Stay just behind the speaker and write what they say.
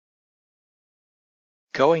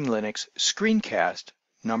Going Linux Screencast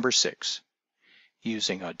number 6,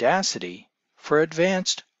 using Audacity for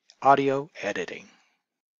advanced audio editing.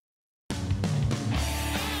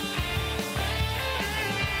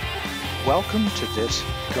 Welcome to this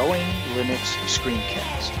Going Linux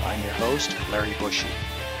Screencast. I'm your host, Larry Bushy.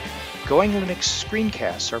 Going Linux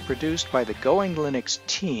Screencasts are produced by the Going Linux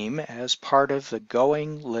team as part of the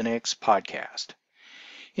Going Linux podcast.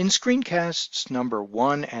 In Screencasts number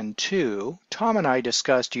 1 and 2, Tom and I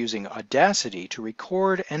discussed using Audacity to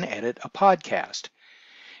record and edit a podcast.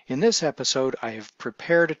 In this episode, I have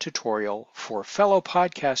prepared a tutorial for fellow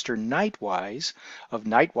podcaster Knightwise of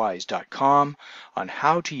Knightwise.com on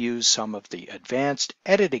how to use some of the advanced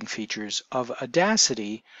editing features of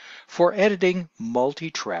Audacity for editing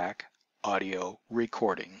multi-track audio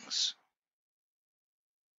recordings.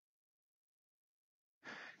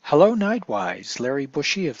 Hello Knightwise, Larry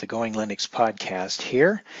Bushy of the Going Linux podcast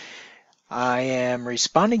here. I am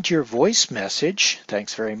responding to your voice message,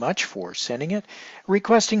 thanks very much for sending it,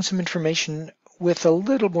 requesting some information with a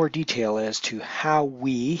little more detail as to how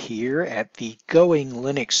we here at the Going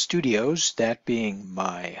Linux Studios, that being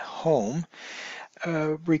my home,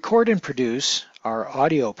 record and produce our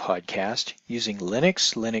audio podcast using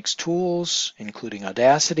Linux tools, including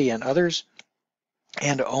Audacity and others,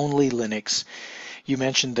 and only Linux. You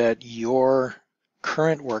mentioned that your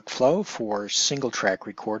current workflow for single-track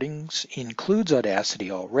recordings includes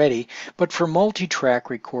Audacity already, but for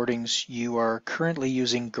multi-track recordings you are currently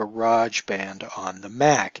using GarageBand on the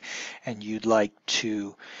Mac, and you'd like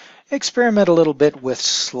to experiment a little bit with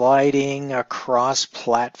sliding across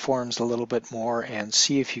platforms a little bit more and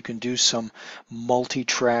see if you can do some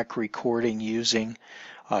multi-track recording using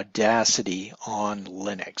Audacity on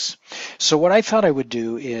Linux. So what I thought I would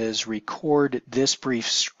do is record this brief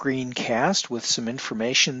screencast with some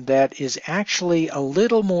information that is actually a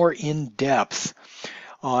little more in-depth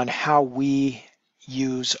on how we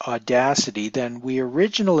use Audacity than we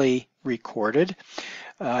originally recorded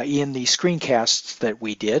in the screencasts that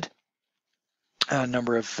we did a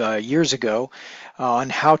number of years ago on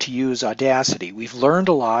how to use Audacity. We've learned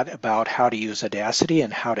a lot about how to use Audacity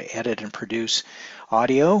and how to edit and produce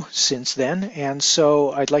audio since then, and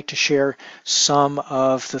so I'd like to share some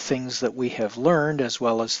of the things that we have learned as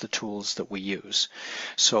well as the tools that we use.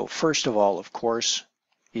 So first of all, of course,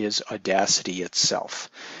 is Audacity itself.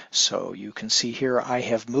 So you can see here I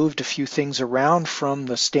have moved a few things around from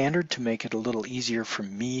the standard to make it a little easier for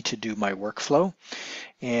me to do my workflow.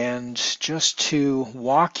 And just to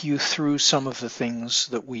walk you through some of the things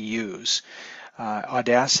that we use.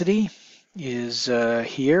 Audacity is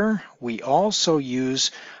here. We also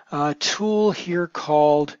use a tool here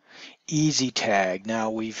called EasyTag.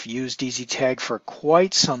 Now we've used EasyTag for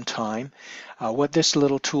quite some time. What this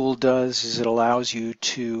little tool does is it allows you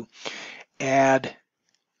to add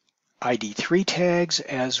ID3 tags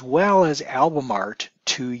as well as album art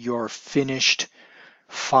to your finished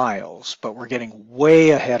files, but we're getting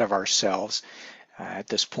way ahead of ourselves. At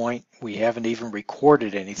this point, we haven't even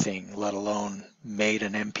recorded anything, let alone made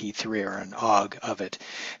an MP3 or an OGG of it.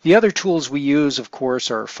 The other tools we use, of course,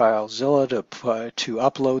 are FileZilla to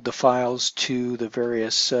upload the files to the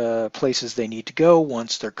various places they need to go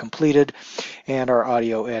once they're completed, and our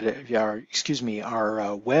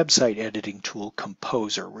website editing tool,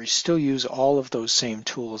 Composer. We still use all of those same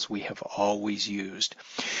tools we have always used.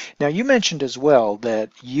 Now, you mentioned as well that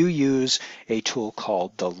you use a tool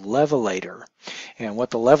called the Levelator. And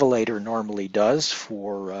what the Levelator normally does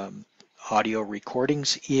for audio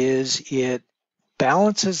recordings is it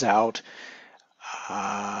balances out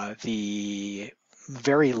the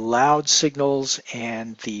very loud signals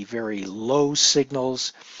and the very low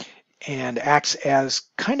signals and acts as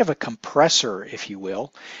kind of a compressor, if you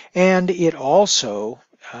will. And it also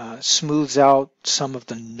smooths out some of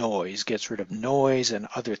the noise, gets rid of noise and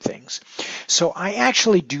other things. So I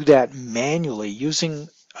actually do that manually using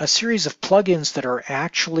a series of plugins that are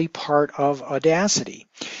actually part of Audacity.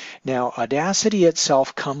 Now, Audacity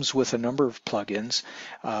itself comes with a number of plugins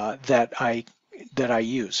that I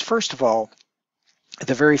use. First of all,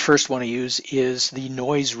 the very first one I use is the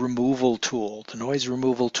noise removal tool. The noise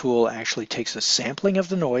removal tool actually takes a sampling of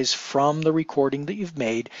the noise from the recording that you've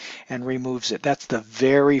made and removes it. That's the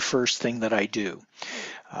very first thing that I do.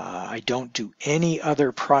 I don't do any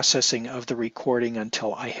other processing of the recording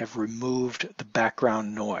until I have removed the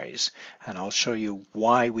background noise, and I'll show you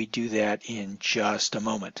why we do that in just a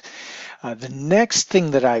moment. The next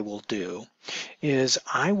thing that I will do is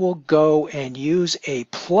I will go and use a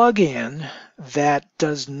plugin that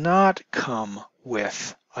does not come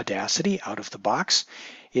with Audacity out of the box.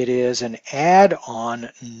 It is an add-on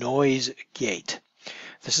noise gate.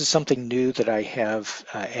 This is something new that I have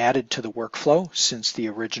added to the workflow since the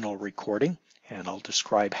original recording, and I'll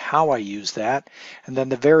describe how I use that. And then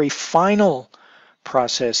the very final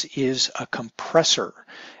process is a compressor,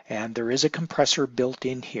 and there is a compressor built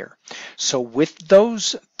in here. So with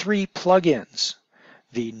those three plugins,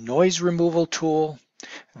 the noise removal tool,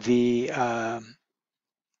 the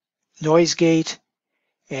noise gate,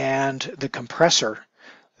 and the compressor,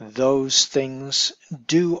 those things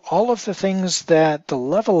do all of the things that the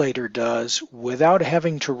Levelator does without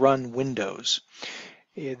having to run Windows.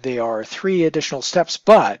 They are 3 additional steps,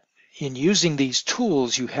 but in using these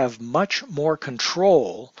tools, you have much more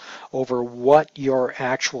control over what your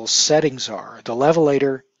actual settings are. The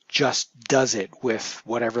Levelator just does it with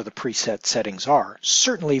whatever the preset settings are.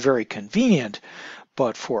 Certainly very convenient,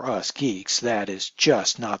 but for us geeks, that is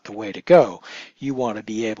just not the way to go. You want to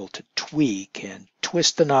be able to tweak and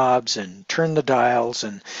twist the knobs and turn the dials,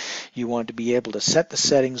 and you want to be able to set the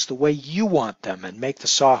settings the way you want them and make the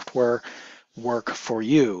software work for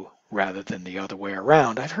you rather than the other way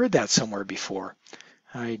around. I've heard that somewhere before.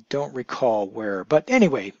 I don't recall where, but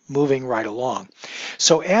anyway, moving right along.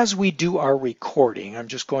 So as we do our recording, I'm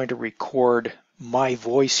just going to record my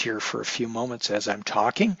voice here for a few moments as I'm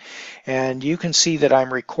talking, and you can see that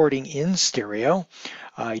I'm recording in stereo.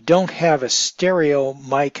 I don't have a stereo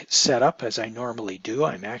mic set up as I normally do.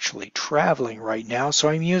 I'm actually traveling right now, so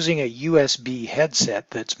I'm using a USB headset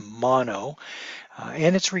that's mono,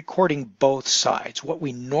 and it's recording both sides. What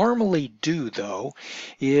we normally do, though,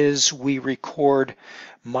 is we record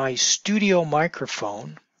my studio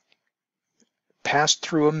microphone passed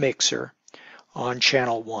through a mixer on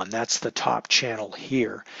channel 1. That's the top channel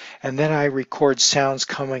here. And then I record sounds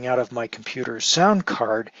coming out of my computer sound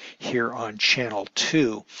card here on channel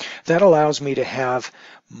 2. That allows me to have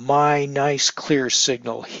my nice clear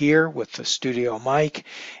signal here with the studio mic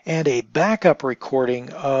and a backup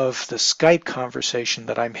recording of the Skype conversation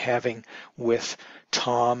that I'm having with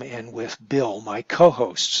Tom and with Bill, my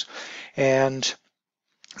co-hosts. And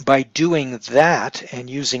by doing that and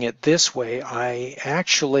using it this way, I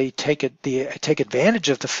actually take advantage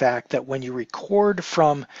of the fact that when you record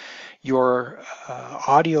from your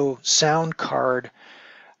audio sound card,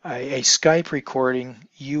 a Skype recording,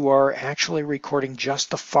 you are actually recording just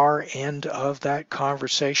the far end of that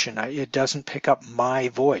conversation. It doesn't pick up my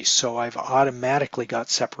voice, so I've automatically got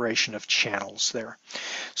separation of channels there.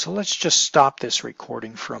 So let's just stop this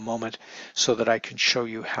recording for a moment so that I can show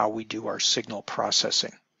you how we do our signal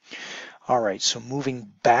processing. All right, so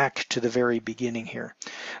moving back to the very beginning here.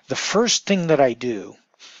 The first thing that I do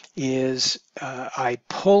is I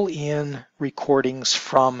pull in recordings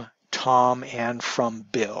from Tom and from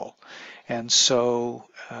Bill. And so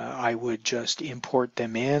I would just import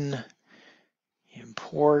them in,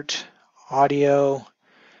 import audio,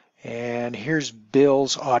 and here's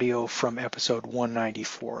Bill's audio from episode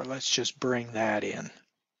 194. Let's just bring that in.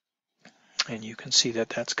 And you can see that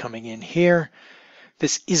that's coming in here.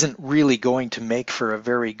 This isn't really going to make for a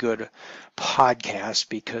very good podcast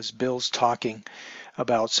because Bill's talking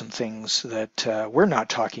about some things that we're not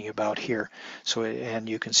talking about here. So, and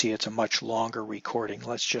you can see it's a much longer recording.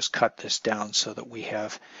 Let's just cut this down so that we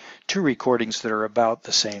have 2 recordings that are about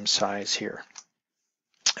the same size here.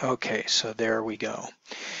 Okay, so there we go.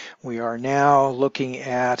 We are now looking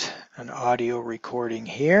at an audio recording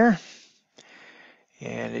here,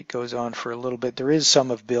 and it goes on for a little bit. There is some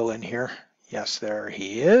of Bill in here. Yes, there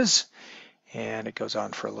he is. And it goes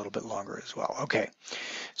on for a little bit longer as well. Okay,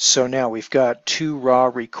 so now we've got 2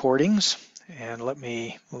 raw recordings. And let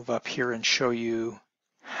me move up here and show you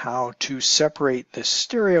how to separate the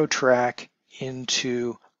stereo track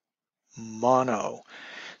into mono.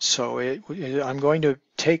 So I'm going to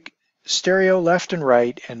take stereo left and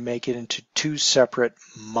right and make it into 2 separate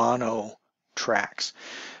mono tracks.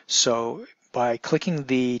 So by clicking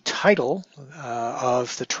the title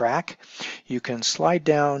of the track, you can slide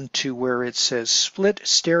down to where it says split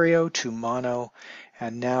stereo to mono,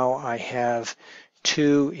 and now I have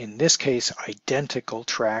 2, in this case, identical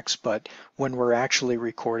tracks, but when we're actually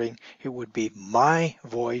recording, it would be my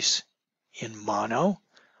voice in mono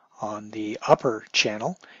on the upper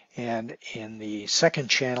channel, and in the second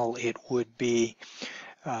channel, it would be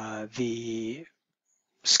the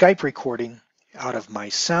Skype recording out of my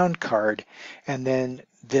sound card, and then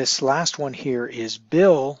this last one here is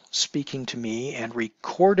Bill speaking to me and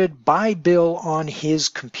recorded by Bill on his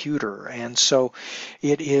computer, and so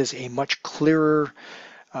it is a much clearer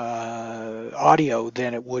audio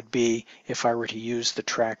than it would be if I were to use the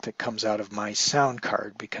track that comes out of my sound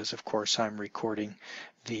card, because of course I'm recording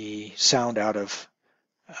the sound out of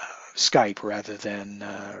Skype rather than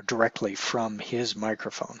directly from his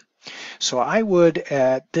microphone. So I would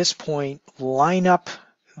at this point line up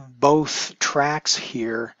both tracks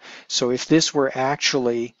here. So if this were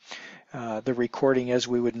actually the recording as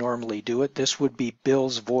we would normally do it, this would be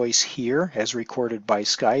Bill's voice here as recorded by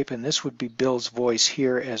Skype, and this would be Bill's voice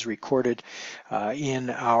here as recorded in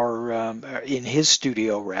his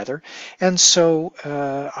studio rather. And so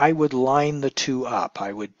I would line the two up.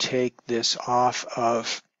 I would take this off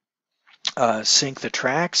of sync the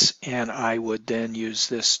tracks, and I would then use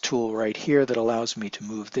this tool right here that allows me to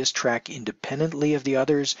move this track independently of the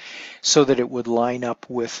others so that it would line up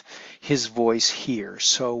with his voice here.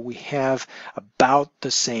 So we have about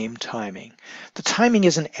the same timing. The timing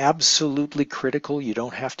isn't absolutely critical. You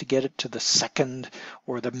don't have to get it to the second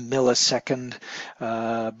or the millisecond,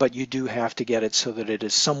 but you do have to get it so that it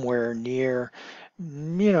is somewhere near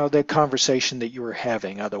the conversation that you were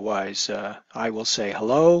having. Otherwise, I will say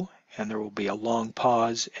hello, and there will be a long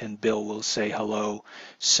pause, and Bill will say hello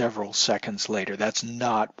several seconds later. That's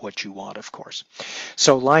not what you want, of course.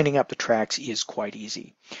 So lining up the tracks is quite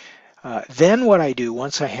easy. Then what I do,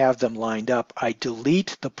 once I have them lined up, I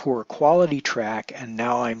delete the poor quality track, and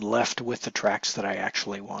now I'm left with the tracks that I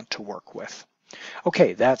actually want to work with.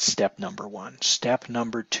 Okay, that's step number one. Step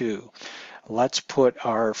number two. Let's put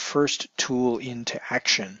our first tool into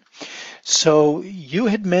action. So you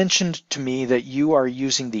had mentioned to me that you are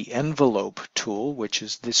using the envelope tool, which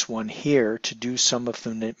is this one here, to do some of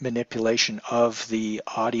the manipulation of the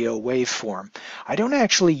audio waveform. I don't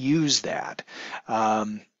actually use that.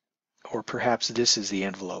 Or perhaps this is the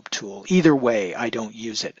envelope tool. Either way, I don't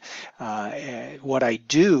use it. What I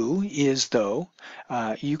do is, though,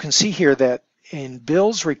 you can see here that in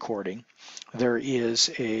Bill's recording, there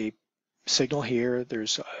is a signal here,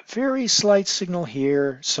 there's a very slight signal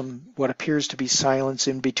here, some what appears to be silence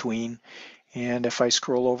in between, and if I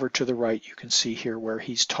scroll over to the right, you can see here where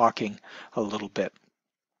he's talking a little bit.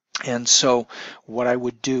 And so what I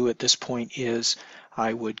would do at this point is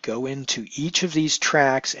I would go into each of these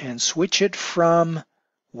tracks and switch it from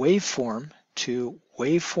waveform to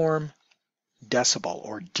waveform decibel,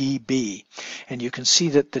 or dB, and you can see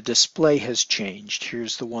that the display has changed.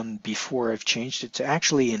 Here's the one before I've changed. It's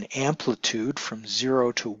actually in amplitude from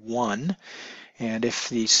 0 to 1, and if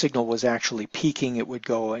the signal was actually peaking, it would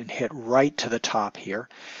go and hit right to the top here.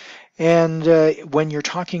 And when you're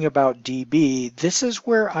talking about dB, this is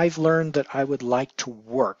where I've learned that I would like to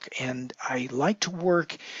work, and I like to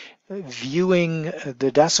work viewing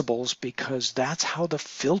the decibels because that's how the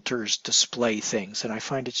filters display things, and I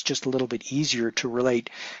find it's just a little bit easier to relate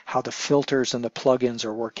how the filters and the plugins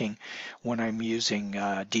are working when I'm using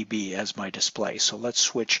dB as my display. So let's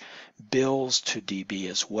switch Bill's to dB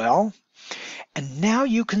as well. And now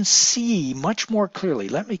you can see much more clearly.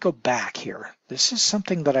 Let me go back here. This is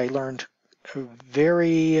something that I learned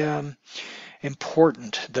very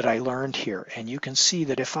important that I learned here, and you can see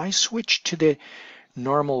that if I switch to the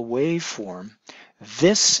normal waveform,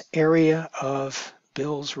 this area of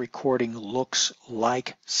Bill's recording looks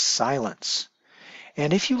like silence.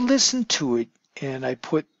 And if you listen to it, and I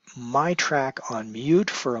put my track on mute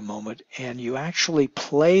for a moment, and you actually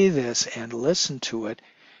play this and listen to it,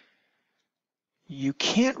 you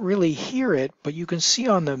can't really hear it, but you can see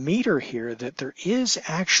on the meter here that there is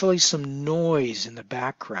actually some noise in the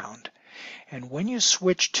background. And when you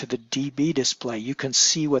switch to the dB display, you can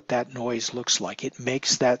see what that noise looks like. It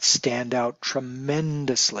makes that stand out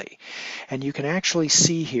tremendously. And you can actually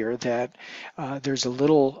see here that there's a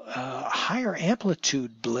little higher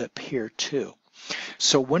amplitude blip here too.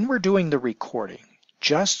 So when we're doing the recording,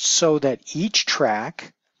 just so that each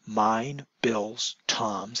track, mine, Bill's,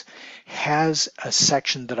 Tom's, has a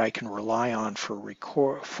section that I can rely on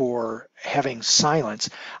for having silence,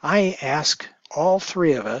 I ask all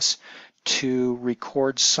three of us to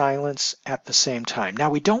record silence at the same time.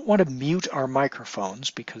 Now we don't want to mute our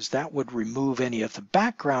microphones because that would remove any of the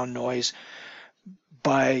background noise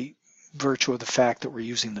by virtue of the fact that we're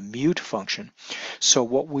using the mute function. So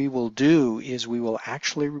what we will do is we will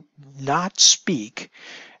actually not speak,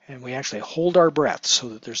 and we actually hold our breath so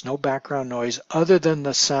that there's no background noise other than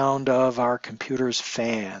the sound of our computer's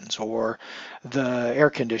fans or the air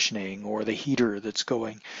conditioning or the heater that's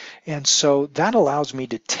going. And so that allows me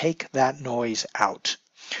to take that noise out.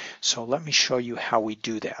 So let me show you how we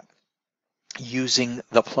do that using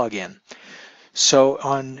the plugin. So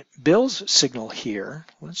on Bill's signal here,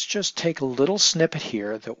 let's just take a little snippet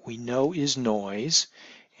here that we know is noise,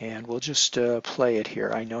 and we'll just play it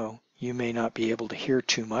here. I know you may not be able to hear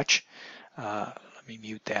too much. Let me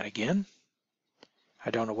mute that again. I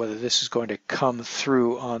don't know whether this is going to come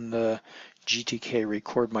through on the GTK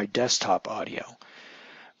Record My Desktop audio.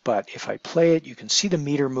 but if I play it, you can see the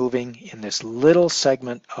meter moving in this little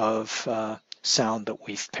segment of sound that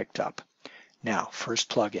we've picked up. Now, first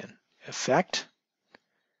plug in Effect,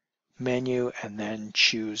 Menu, and then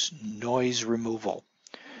choose Noise Removal.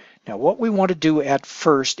 Now, what we want to do at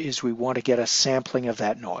first is we want to get a sampling of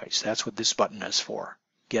that noise. That's what this button is for,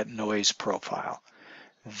 Get Noise Profile.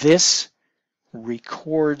 This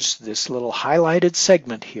records this little highlighted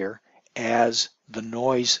segment here as the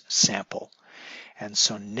noise sample. And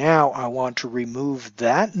so now I want to remove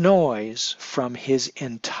that noise from his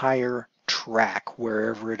entire track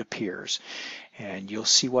wherever it appears. And you'll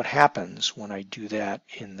see what happens when I do that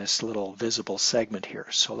in this little visible segment here.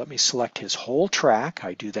 So let me select his whole track.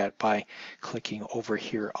 I do that by clicking over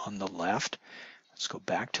here on the left. Let's go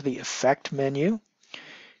back to the Effect menu,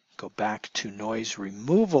 go back to Noise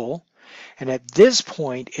Removal, and at this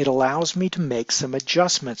point it allows me to make some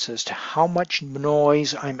adjustments as to how much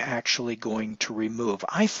noise I'm actually going to remove.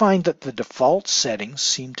 I find that the default settings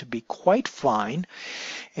seem to be quite fine,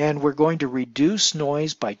 and we're going to reduce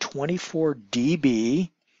noise by 24 dB.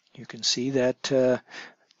 You can see that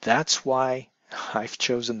that's why I've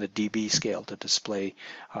chosen the dB scale to display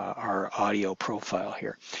our audio profile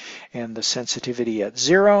here. And the sensitivity at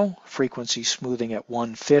 0, frequency smoothing at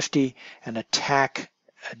 150, and attack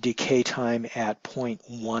decay time at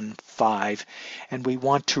 0.15, and we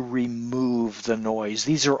want to remove the noise.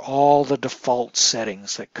 These are all the default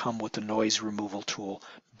settings that come with the noise removal tool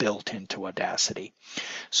built into Audacity.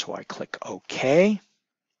 So I click OK,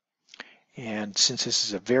 and since this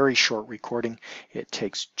is a very short recording, it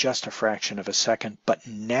takes just a fraction of a second, but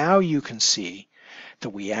now you can see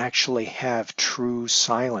that we actually have true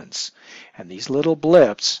silence. And these little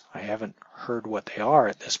blips, I haven't heard what they are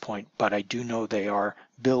at this point, but I do know they are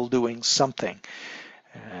Bill doing something.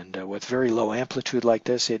 And with very low amplitude like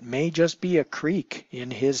this, it may just be a creak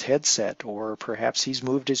in his headset, or perhaps he's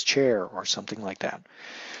moved his chair or something like that.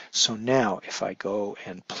 So now if I go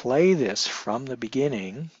and play this from the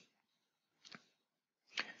beginning,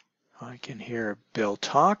 I can hear Bill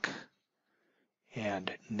talk.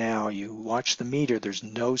 And now you watch the meter, there's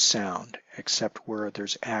no sound except where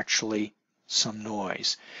there's actually some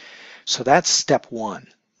noise. So that's step one,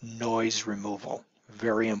 noise removal.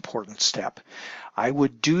 Very important step. I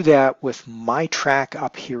would do that with my track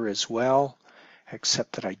up here as well,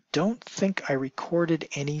 except that I don't think I recorded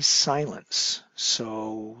any silence.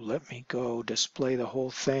 So let me go display the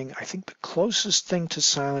whole thing. I think the closest thing to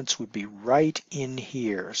silence would be right in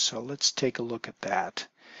here. So let's take a look at that.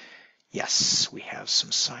 Yes, we have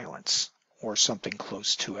some silence, or something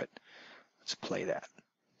close to it. Let's play that.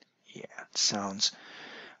 Yeah, it sounds,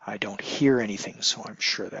 I don't hear anything, so I'm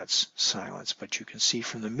sure that's silence. But you can see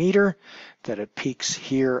from the meter that it peaks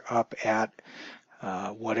here up at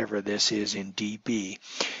whatever this is in dB.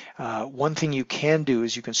 One thing you can do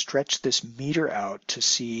is you can stretch this meter out to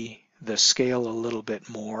see the scale a little bit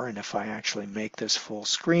more. And if I actually make this full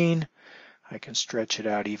screen, I can stretch it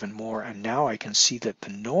out even more, and now I can see that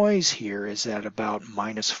the noise here is at about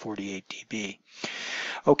minus 48 dB.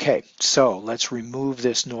 Okay, so let's remove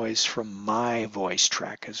this noise from my voice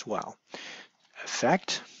track as well.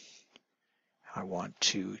 Effect. I want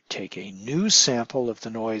to take a new sample of the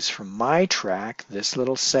noise from my track, this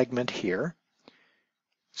little segment here.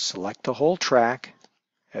 Select the whole track,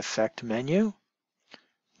 Effect menu,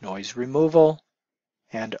 Noise Removal,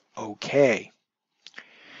 and OK.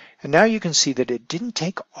 And now you can see that it didn't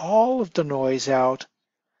take all of the noise out,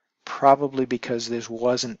 probably because this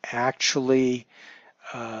wasn't actually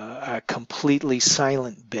a completely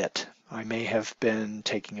silent bit. I may have been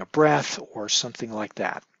taking a breath or something like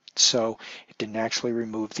that. So it didn't actually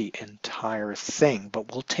remove the entire thing,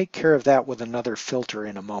 but we'll take care of that with another filter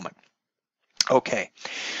in a moment. Okay,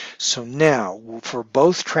 so now for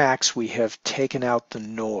both tracks we have taken out the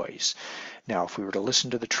noise. Now, if we were to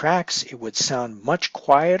listen to the tracks, it would sound much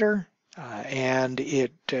quieter, and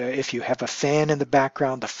if you have a fan in the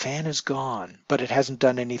background, the fan is gone, but it hasn't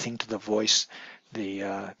done anything to the voice,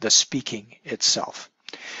 the speaking itself.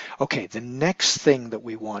 Okay, the next thing that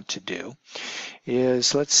we want to do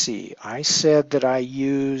is, let's see, I said that I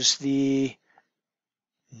use the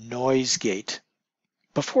noise gate.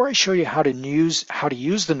 Before I show you how to use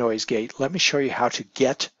the noise gate, let me show you how to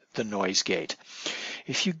get the noise gate.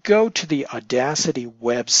 If you go to the Audacity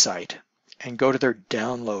website and go to their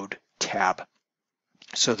download tab,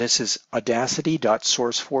 so this is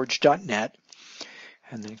audacity.sourceforge.net,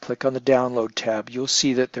 and then click on the download tab, you'll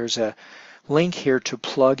see that there's a link here to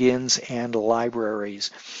plugins and libraries,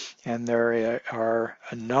 and there are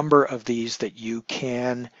a number of these that you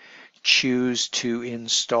can choose to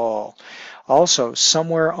install. Also,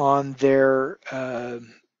 somewhere on their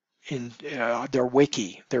their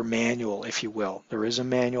wiki, their manual, if you will. There is a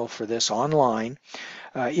manual for this online.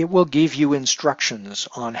 It will give you instructions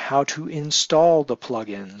on how to install the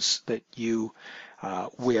plugins that you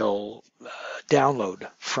will download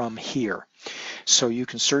from here. So you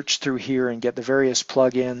can search through here and get the various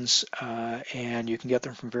plugins, and you can get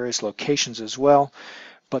them from various locations as well.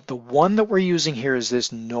 But the one that we're using here is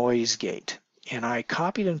this noise gate. And I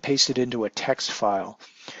copied and pasted into a text file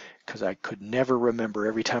because I could never remember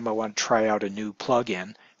every time I want to try out a new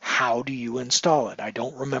plugin, how do you install it? I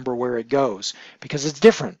don't remember where it goes because it's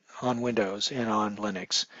different on Windows and on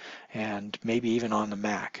Linux and maybe even on the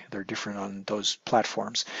Mac. They're different on those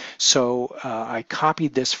platforms. So I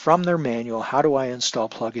copied this from their manual, how do I install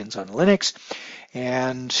plugins on Linux?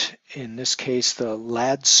 And in this case, the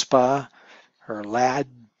LADSPA or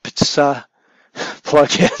LADPSA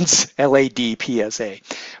plugins, LADPSA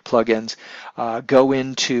plugins, go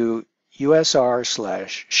into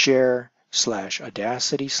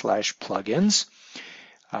usr/share/audacity/plugins.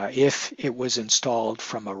 If it was installed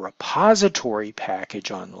from a repository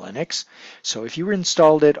package on Linux. So if you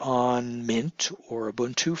installed it on Mint or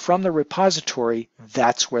Ubuntu from the repository,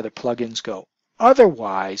 that's where the plugins go.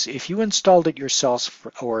 Otherwise, if you installed it yourself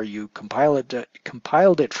or you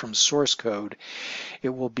compiled it from source code, it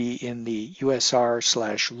will be in the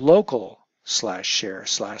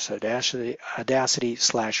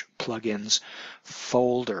usr/local/share/audacity/plugins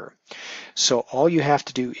folder. So all you have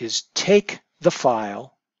to do is take the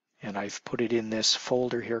file, and I've put it in this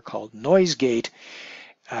folder here called NoiseGate.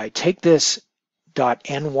 Take this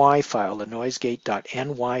 .ny file, the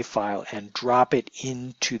noisegate.ny file, and drop it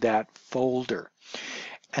into that folder.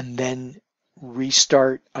 And then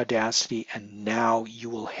restart Audacity, and now you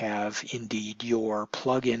will have indeed your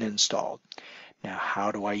plugin installed. Now,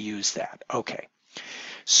 how do I use that? Okay.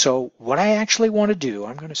 So what I actually want to do,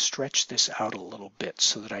 I'm going to stretch this out a little bit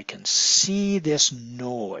so that I can see this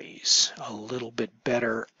noise a little bit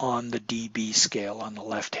better on the dB scale on the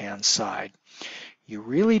left-hand side. You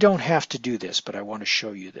really don't have to do this, but I want to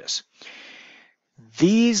show you this.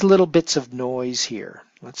 These little bits of noise here,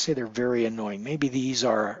 let's say they're very annoying. Maybe these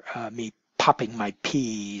are me popping my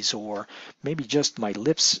P's, or maybe just my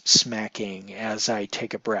lips smacking as I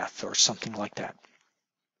take a breath or something like that.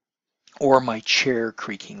 Or my chair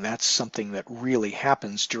creaking. That's something that really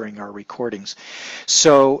happens during our recordings.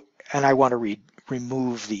 So, and I want to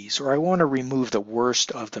remove these, or I want to remove the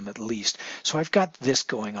worst of them at least. So I've got this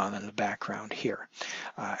going on in the background here,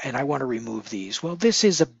 and I want to remove these. Well, this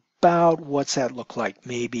is about, what's that look like?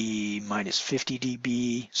 Maybe minus 50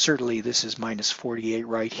 dB. Certainly this is minus 48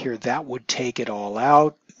 right here. That would take it all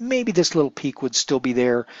out. Maybe this little peak would still be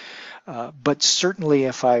there. But certainly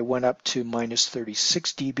if I went up to minus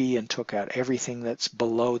 36 dB and took out everything that's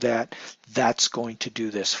below that, that's going to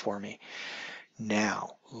do this for me.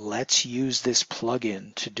 Now, let's use this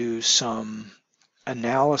plugin to do some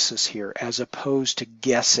analysis here as opposed to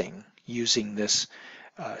guessing using this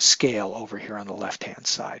scale over here on the left-hand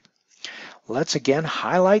side. Let's again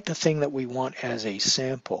highlight the thing that we want as a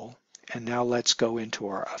sample, and now let's go into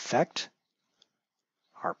our effect,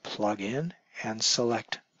 our plugin, and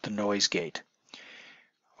select the noise gate.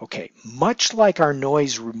 Okay, much like our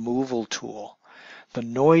noise removal tool, the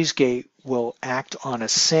noise gate will act on a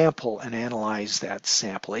sample and analyze that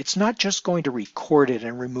sample. It's not just going to record it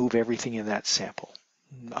and remove everything in that sample.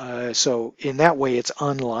 So in that way, it's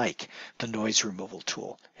unlike the noise removal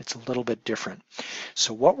tool. It's a little bit different.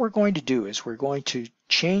 So what we're going to do is we're going to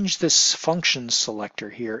change this function selector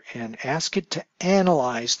here and ask it to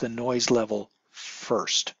analyze the noise level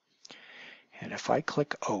first. And if I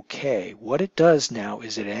click OK, what it does now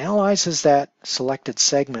is it analyzes that selected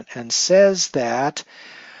segment and says that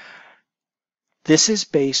this is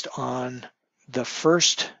based on the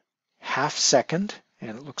first half second,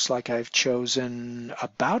 and it looks like I've chosen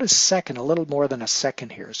about a second, a little more than a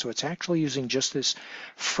second here. So it's actually using just this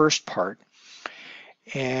first part.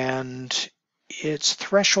 And its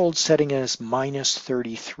threshold setting is minus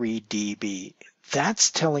 33 dB. That's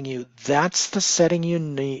telling you that's the setting you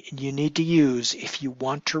need to use if you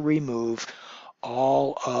want to remove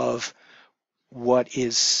all of what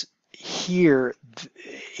is here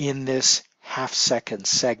in this half-second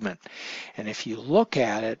segment. And if you look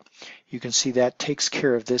at it, you can see that takes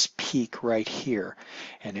care of this peak right here.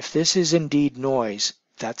 And if this is indeed noise,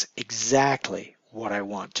 that's exactly what I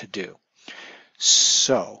want to do.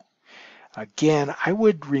 So again, I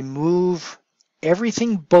would remove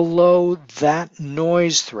everything below that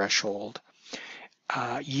noise threshold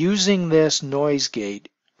using this noise gate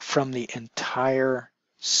from the entire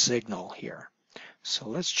signal here. So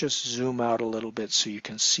let's just zoom out a little bit so you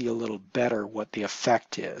can see a little better what the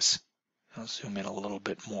effect is. I'll zoom in a little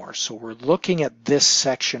bit more. So we're looking at this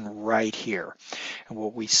section right here. And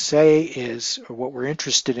what we say is, or what we're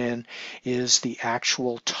interested in, is the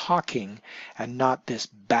actual talking and not this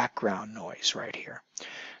background noise right here.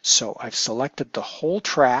 So I've selected the whole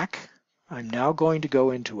track. I'm now going to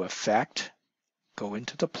go into Effect, go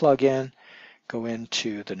into the plugin, go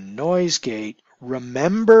into the noise gate.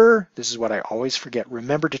 Remember, this is what I always forget,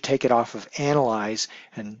 remember to take it off of Analyze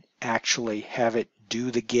and actually have it do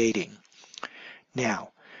the gating. Now,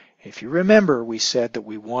 if you remember, we said that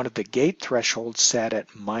we wanted the gate threshold set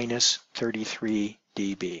at minus 33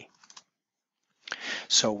 dB.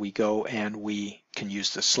 So we go and we can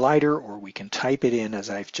use the slider, or we can type it in as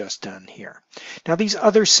I've just done here. Now these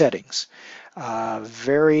other settings,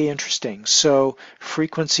 very interesting. So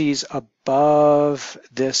frequencies above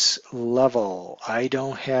this level, I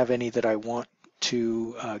don't have any that I want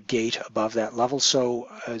to gate above that level, so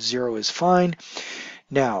 0 is fine.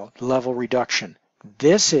 Now, level reduction.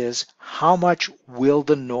 This is how much will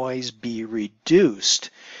the noise be reduced.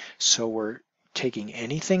 So we're taking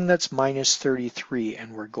anything that's minus 33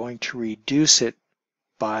 and we're going to reduce it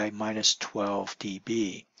by minus 12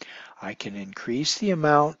 dB. I can increase the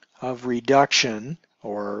amount of reduction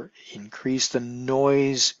or increase the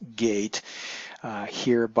noise gate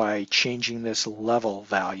here by changing this level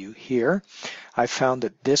value here. I found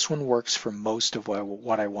that this one works for most of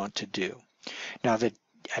what I want to do. Now the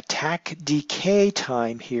attack decay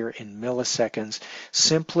time here in milliseconds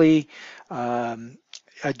simply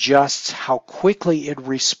adjusts how quickly it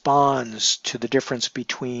responds to the difference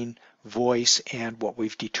between voice and what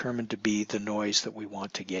we've determined to be the noise that we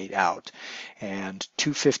want to gate out. And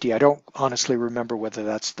 250, I don't honestly remember whether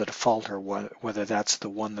that's the default or whether that's the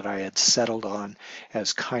one that I had settled on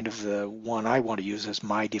as kind of the one I want to use as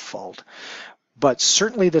my default. But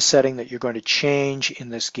certainly the setting that you're going to change in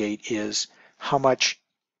this gate is how much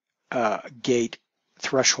gate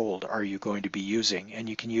threshold are you going to be using, and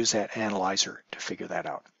you can use that analyzer to figure that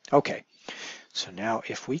out. Okay, so now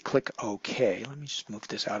if we click OK, let me just move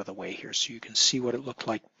this out of the way here so you can see what it looked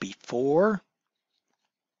like before.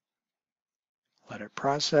 Let it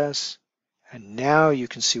process, and now you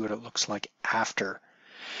can see what it looks like after.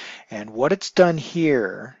 And what it's done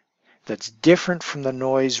here that's different from the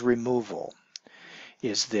noise removal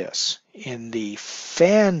is this. In the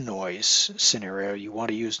fan noise scenario, you want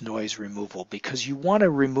to use noise removal because you want to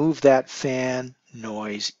remove that fan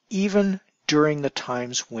noise even during the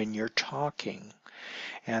times when you're talking.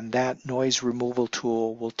 And that noise removal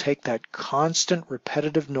tool will take that constant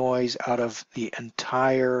repetitive noise out of the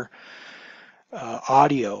entire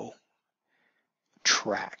audio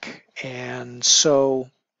track. And so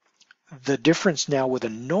the difference now with a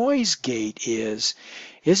noise gate is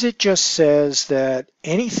it just says that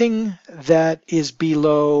anything that is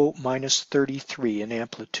below minus 33 in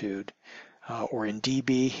amplitude or in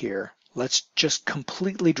dB here, let's just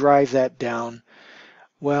completely drive that down.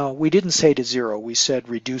 Well, we didn't say to 0, we said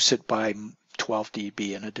reduce it by 12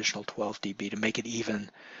 dB, an additional 12 dB to make it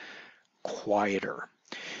even quieter.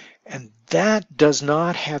 And that does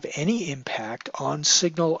not have any impact on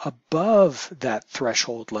signal above that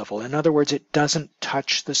threshold level. In other words, it doesn't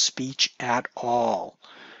touch the speech at all,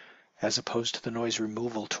 as opposed to the noise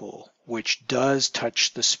removal tool, which does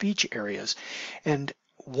touch the speech areas. And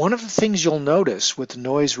one of the things you'll notice with the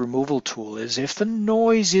noise removal tool is if the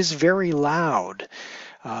noise is very loud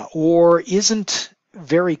or isn't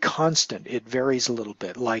very constant, it varies a little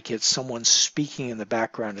bit, like it's someone speaking in the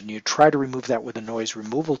background and you try to remove that with a noise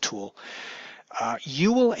removal tool,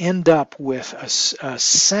 you will end up with a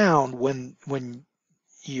sound when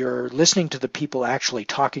you're listening to the people actually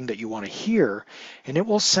talking that you want to hear, and it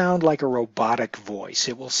will sound like a robotic voice.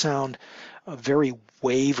 It will sound very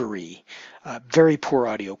wavery, very poor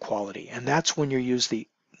audio quality, and that's when you use the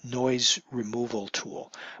noise removal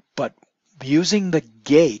tool. But using the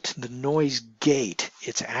gate, the noise gate,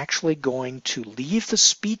 it's actually going to leave the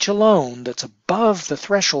speech alone that's above the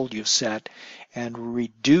threshold you've set and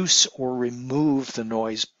reduce or remove the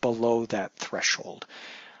noise below that threshold.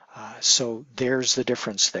 So there's the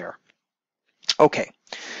difference there. Okay,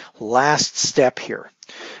 last step here.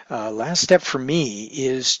 Last step for me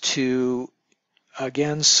is to,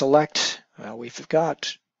 again, select, we've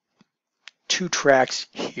got 2 tracks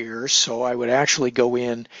here, so I would actually go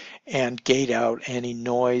in and gate out any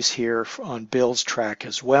noise here on Bill's track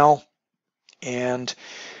as well. And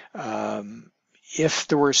if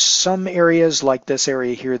there were some areas like this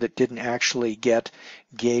area here that didn't actually get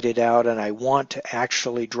gated out and I want to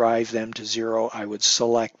actually drive them to 0, I would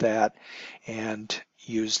select that and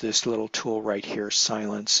use this little tool right here,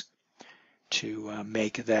 silence, to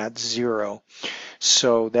make that 0.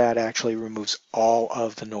 So that actually removes all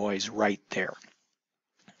of the noise right there.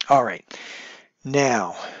 All right,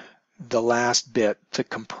 now the last bit, the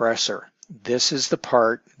compressor. This is the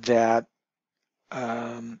part that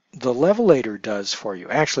the Levelator does for you.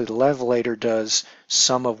 Actually, the Levelator does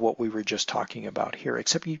some of what we were just talking about here,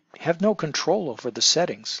 except you have no control over the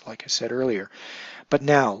settings, like I said earlier. But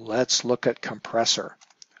now let's look at compressor.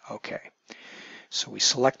 Okay, so we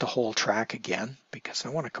select the whole track again because I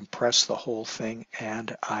want to compress the whole thing,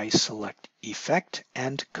 and I select Effect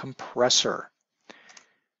and Compressor.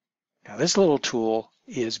 Now this little tool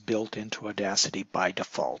is built into Audacity by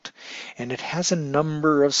default, and it has a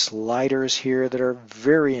number of sliders here that are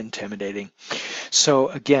very intimidating. So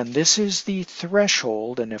again, this is the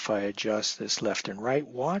threshold, and if I adjust this left and right,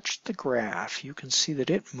 watch the graph. You can see that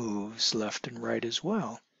it moves left and right as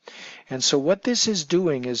well. And so what this is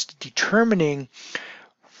doing is determining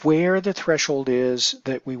where the threshold is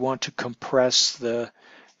that we want to compress the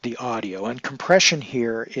audio. And compression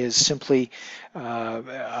here is simply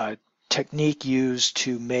a technique used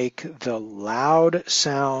to make the loud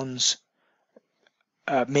sounds,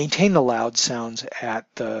 maintain the loud sounds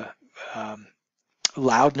at the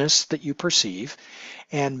loudness that you perceive,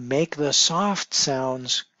 and make the soft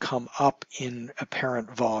sounds come up in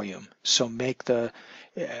apparent volume. So make the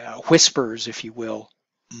whispers, if you will,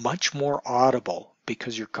 much more audible,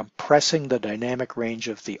 because you're compressing the dynamic range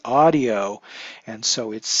of the audio, and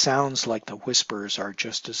so it sounds like the whispers are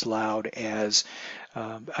just as loud as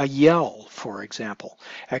a yell, for example,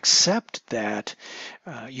 except that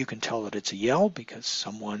you can tell that it's a yell because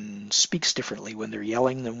someone speaks differently when they're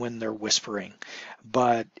yelling than when they're whispering.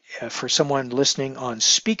 But for someone listening on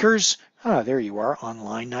speakers, there you are,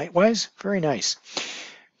 online Knightwise, very nice.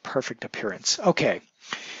 Perfect appearance. Okay.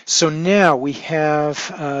 So now we have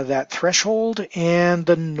that threshold and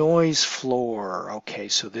the noise floor. Okay,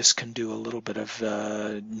 so this can do a little bit of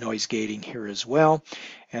noise gating here as well.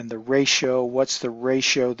 And the ratio, what's the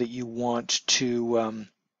ratio that you want to,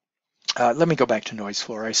 let me go back to noise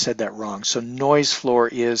floor. I said that wrong. So noise floor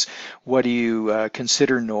is what do you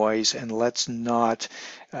consider noise, and let's not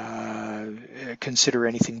consider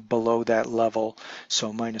anything below that level.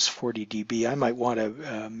 So minus 40 dB. I might want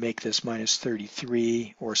to make this minus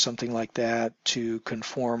 33 or something like that to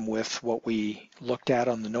conform with what we looked at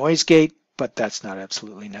on the noise gate, but that's not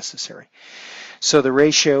absolutely necessary. So the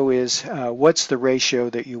ratio is, what's the ratio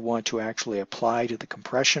that you want to actually apply to the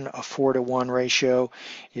compression? A 4:1 ratio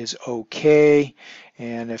is okay.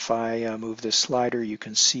 And if I move this slider, you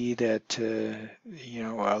can see that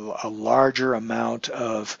a larger amount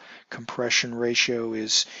of compression ratio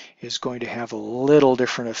is going to have a little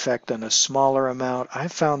different effect than a smaller amount.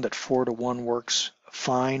 I've found that 4:1 works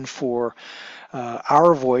fine for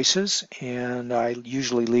our voices, and I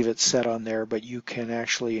usually leave it set on there, but you can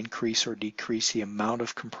actually increase or decrease the amount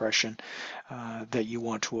of compression that you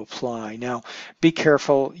want to apply. Now, be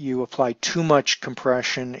careful. You apply too much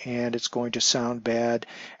compression and it's going to sound bad,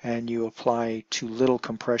 and you apply too little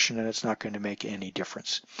compression and it's not going to make any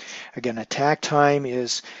difference. Again, attack time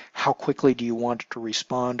is how quickly do you want it to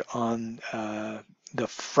respond on the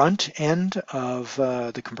front end of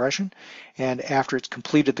the compression, and after it's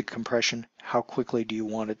completed the compression, how quickly do you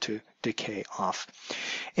want it to decay off.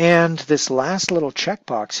 And this last little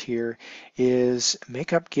checkbox here is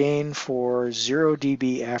makeup gain for 0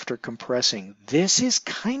 dB after compressing. This is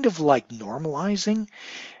kind of like normalizing.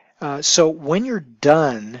 So when you're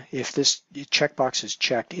done, if this checkbox is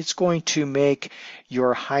checked, it's going to make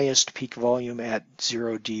your highest peak volume at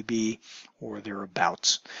 0 dB or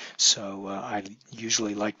thereabouts. So I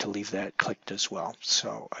usually like to leave that clicked as well.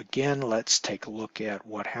 So again, let's take a look at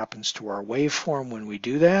what happens to our waveform when we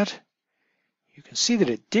do that. You can see that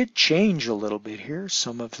it did change a little bit here.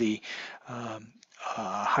 Some of the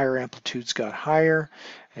higher amplitudes got higher,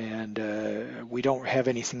 and we don't have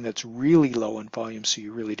anything that's really low in volume, so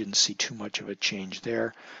you really didn't see too much of a change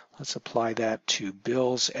there. Let's apply that to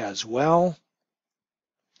Bill's as well.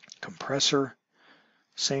 Compressor,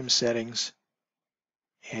 same settings,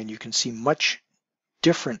 and you can see much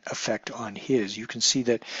different effect on his. You can see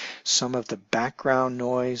that some of the background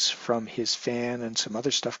noise from his fan and some other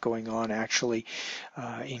stuff going on actually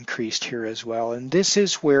increased here as well. And this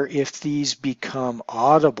is where, if these become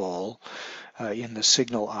audible in the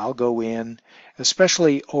signal, I'll go in,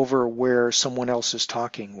 especially over where someone else is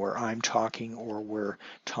talking, where I'm talking or where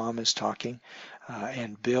Tom is talking,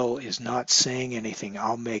 and Bill is not saying anything.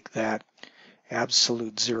 I'll make that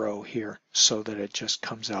absolute 0 here so that it just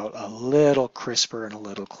comes out a little crisper and a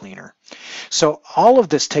little cleaner. So all of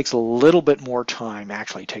this takes a little bit more time,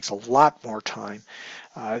 actually takes a lot more time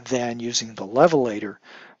than using the Levelator,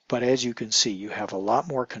 but as you can see, you have a lot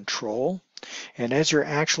more control. And as you're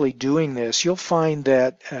actually doing this, you'll find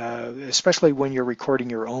that, especially when you're recording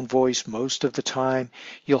your own voice most of the time,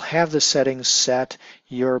 you'll have the settings set.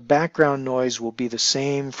 Your background noise will be the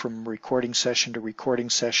same from recording session to recording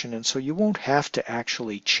session, and so you won't have to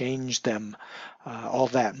actually change them all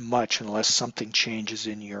that much unless something changes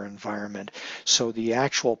in your environment. So the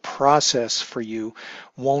actual process for you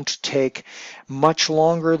won't take much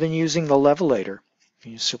longer than using the Levelator.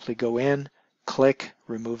 You simply go in, click,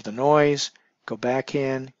 remove the noise, go back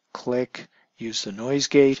in, click, use the noise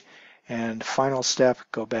gate, and final step,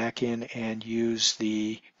 go back in and use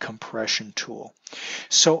the compression tool.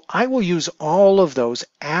 So I will use all of those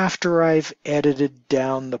after I've edited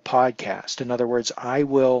down the podcast. In other words, I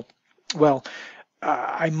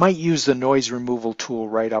might use the noise removal tool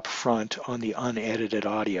right up front on the unedited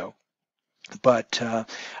audio. But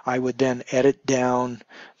I would then edit down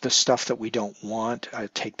the stuff that we don't want. I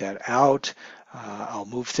take that out. I'll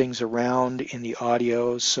move things around in the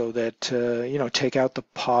audio so that, take out the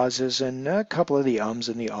pauses and a couple of the ums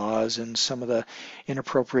and the ahs and some of the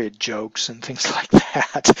inappropriate jokes and things like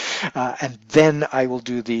that. And then I will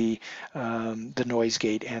do the noise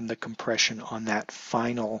gate and the compression on that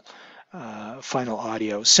final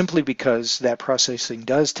audio, simply because that processing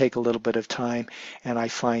does take a little bit of time, and I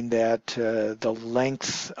find that the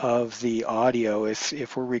length of the audio,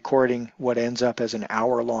 if we're recording what ends up as an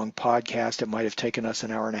hour-long podcast, it might have taken us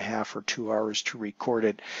an hour and a half or 2 hours to record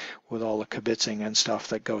it with all the kibitzing and stuff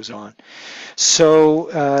that goes on. So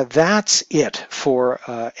that's it for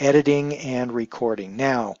editing and recording.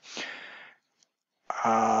 Now,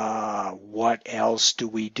 what else do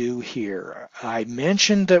we do here? I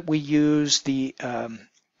mentioned that we use the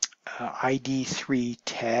ID3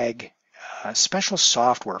 tag, special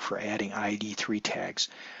software for adding ID3 tags.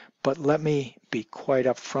 But let me be quite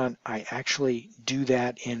upfront, I actually do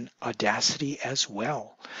that in Audacity as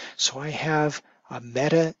well. So I have a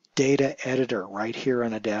metadata editor right here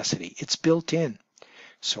on Audacity. It's built in.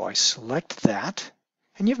 So I select that.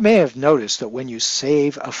 And you may have noticed that when you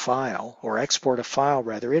save a file, or export a file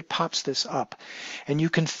rather, it pops this up. And you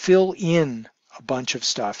can fill in a bunch of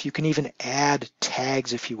stuff. You can even add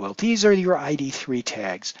tags, if you will. These are your ID3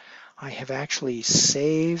 tags. I have actually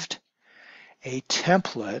saved a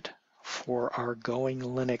template for our Going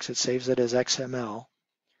Linux. It saves it as XML.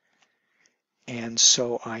 And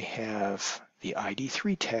so I have the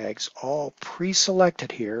ID3 tags all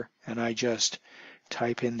pre-selected here, and I just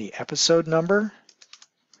type in the episode number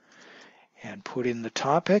and put in the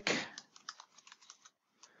topic,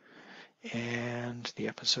 and the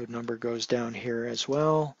episode number goes down here as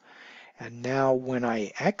well. And now when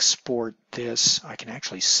I export this, I can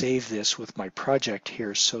actually save this with my project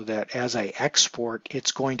here so that as I export,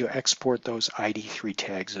 it's going to export those ID3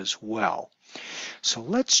 tags as well. So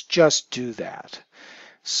let's just do that.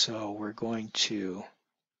 So we're going to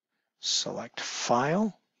select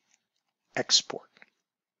File, Export.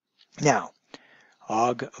 Now,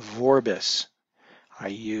 Ogg Vorbis, I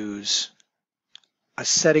use a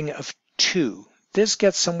setting of 2. This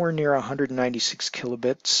gets somewhere near 196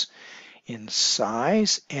 kilobits in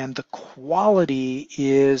size, and the quality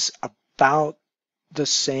is about the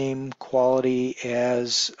same quality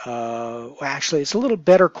as, actually it's a little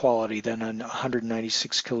better quality than a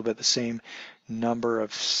 196 kilobit, the same number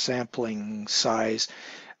of sampling size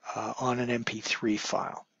on an MP3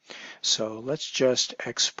 file. So let's just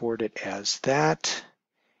export it as that,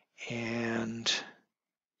 and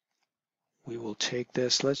we will take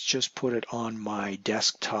this, let's just put it on my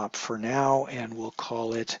desktop for now, and we'll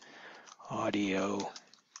call it audio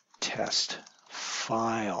test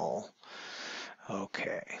file.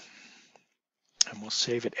 Okay, and we'll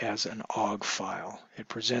save it as an OGG file. It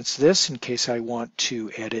presents this in case I want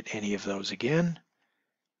to edit any of those again.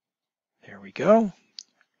 There we go.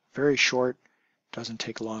 Very short. Doesn't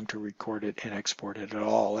take long to record it and export it at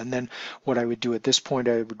all. And then what I would do at this point,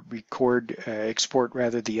 I would export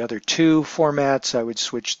rather the other 2 formats. I would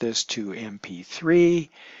switch this to MP3,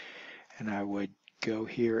 and I would go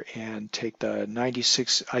here and take the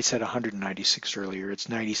 96, I said 196 earlier, it's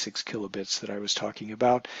 96 kilobits that I was talking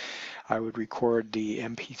about. I would record the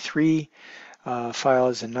MP3 file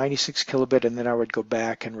as a 96 kilobit, and then I would go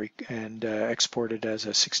back and export it as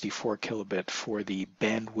a 64 kilobit for the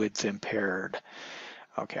bandwidth impaired.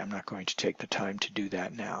 Okay, I'm not going to take the time to do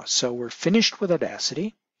that now. So we're finished with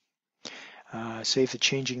Audacity. Save the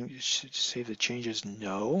changes,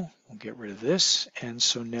 no. We'll get rid of this. And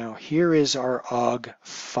so now here is our OGG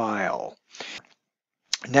file.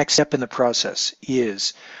 Next step in the process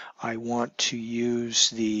is I want to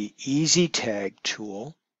use the Easy Tag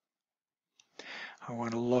tool. I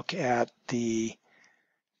want to look at the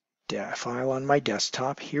file on my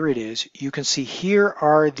desktop. Here it is. You can see here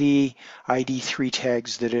are the ID3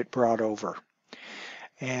 tags that it brought over.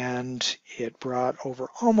 And it brought over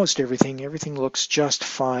almost everything. Everything looks just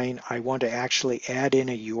fine. I want to actually add in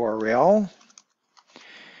a URL.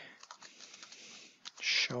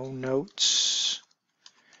 Show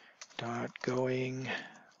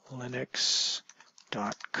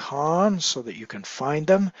notes.goinglinux.com so that you can find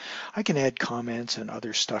them. I can add comments and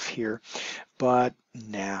other stuff here, but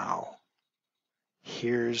now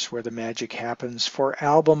here's where the magic happens for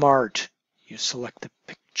album art. You select the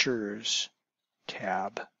Pictures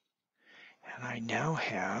tab, and I now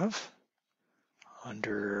have,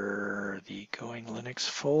 under the Going Linux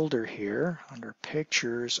folder here, under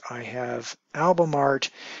Pictures, I have album art,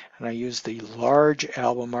 and I use the large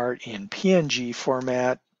album art in PNG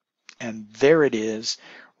format, and there it is,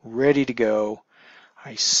 ready to go.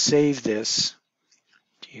 I save this.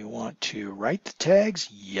 Do you want to write the tags?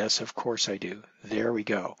 Yes, of course I do. There we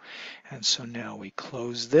go. And so now we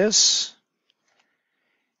close this.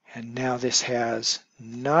 And now this has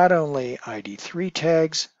not only ID3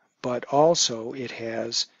 tags, but also it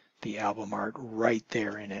has the album art right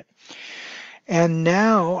there in it. And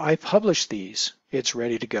now I publish these. It's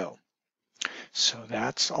ready to go. So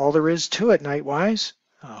that's all there is to it, Knightwise.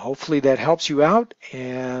 Hopefully that helps you out,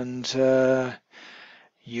 and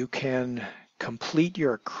you can complete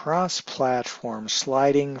your cross-platform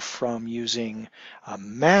sliding from using a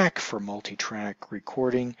Mac for multi-track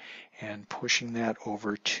recording and pushing that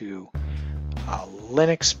over to a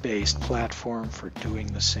Linux-based platform for doing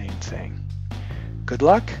the same thing. Good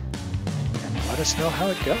luck, and let us know how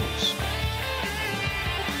it goes.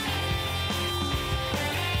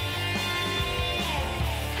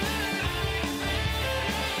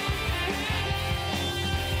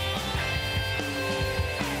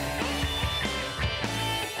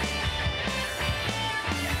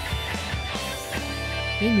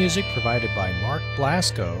 Theme music provided by Mark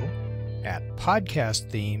Blasco at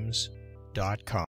podcastthemes.com.